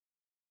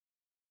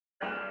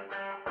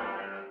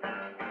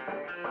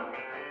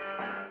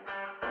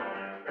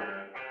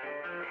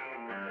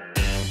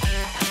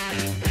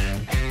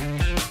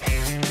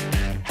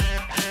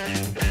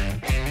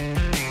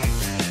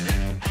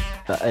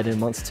About 18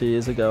 months, 2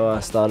 years ago,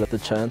 I started the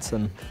Chance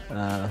and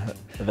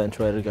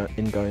eventuated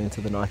going into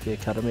the Nike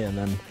Academy, and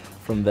then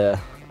from there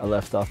I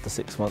left after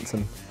 6 months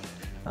and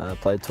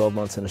played 12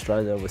 months in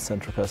Australia with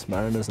Central Coast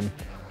Mariners, and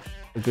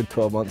a good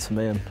 12 months for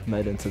me, and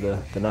made into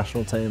the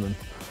national team, and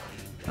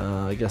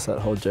I guess that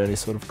whole journey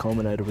sort of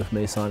culminated with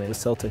me signing with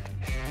Celtic.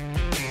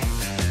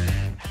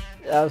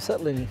 Yeah, I'm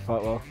settling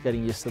quite well,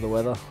 getting used to the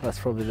weather. That's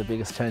probably the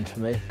biggest change for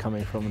me,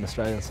 coming from an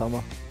Australian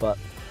summer, but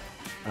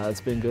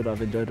it's been good.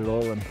 I've enjoyed it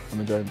all, and I'm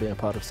enjoying being a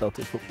part of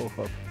Celtic Football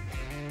Club.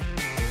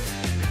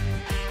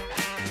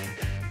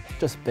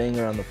 Just being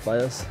around the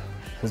players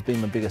has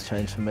been the biggest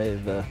change for me.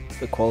 The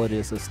quality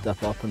is a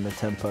step up, and the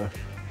tempo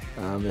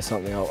is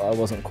something I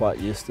wasn't quite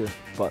used to,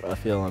 but I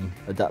feel I'm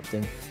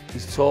adapting.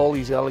 He's tall,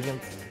 he's elegant,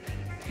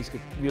 he's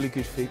got really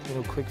good feet,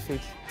 quick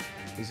feet.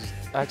 He's just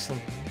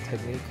excellent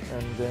technique,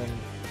 and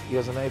he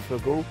has an eye for a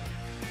goal.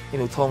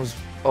 Tom's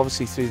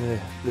obviously through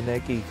the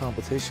Nike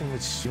competition,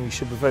 which we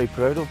should be very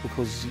proud of,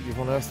 because you've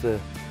unearthed a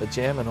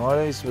gem in our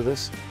eyes with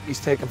this. He's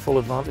taken full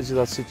advantage of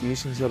that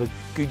situation. He's had a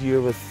good year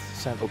with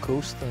Central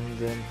Coast, and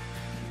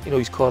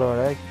he's caught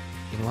our eye.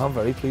 I'm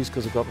very pleased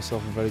because I've got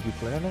myself a very good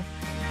player now.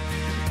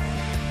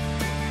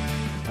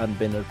 I hadn't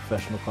been at a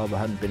professional club, I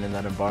hadn't been in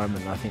that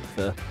environment, and I think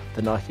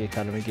the Nike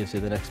Academy gives you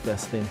the next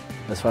best thing.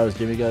 As far as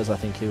Jimmy goes, I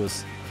think he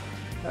was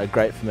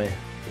great for me.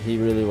 He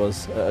really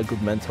was a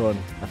good mentor, and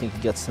I think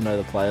he gets to know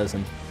the players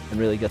and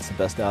really gets the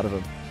best out of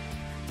them.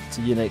 It's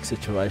a unique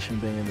situation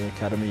being in the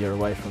academy. You're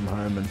away from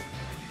home, and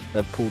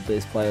they've pulled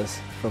these players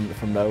from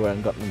nowhere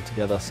and gotten them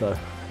together, so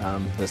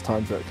there's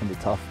times where it can be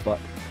tough, but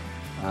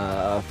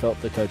I felt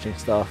the coaching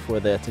staff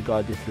were there to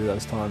guide you through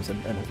those times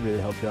and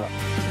really help you out.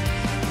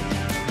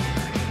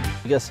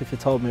 I guess if you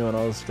told me when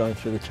I was going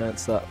through the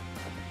Chance that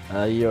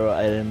a year or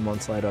 18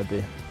 months later I'd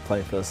be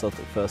playing for the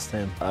Celtic first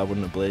team, I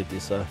wouldn't have believed you.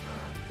 So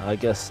I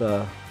guess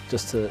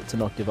just to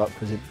not give up,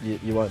 because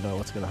you won't know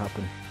what's going to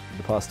happen.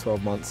 The past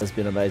 12 months has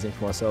been amazing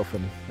for myself,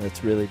 and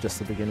it's really just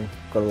the beginning.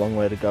 Got a long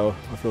way to go.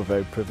 I feel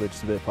very privileged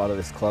to be a part of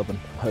this club, and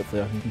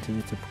hopefully I can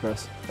continue to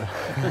progress.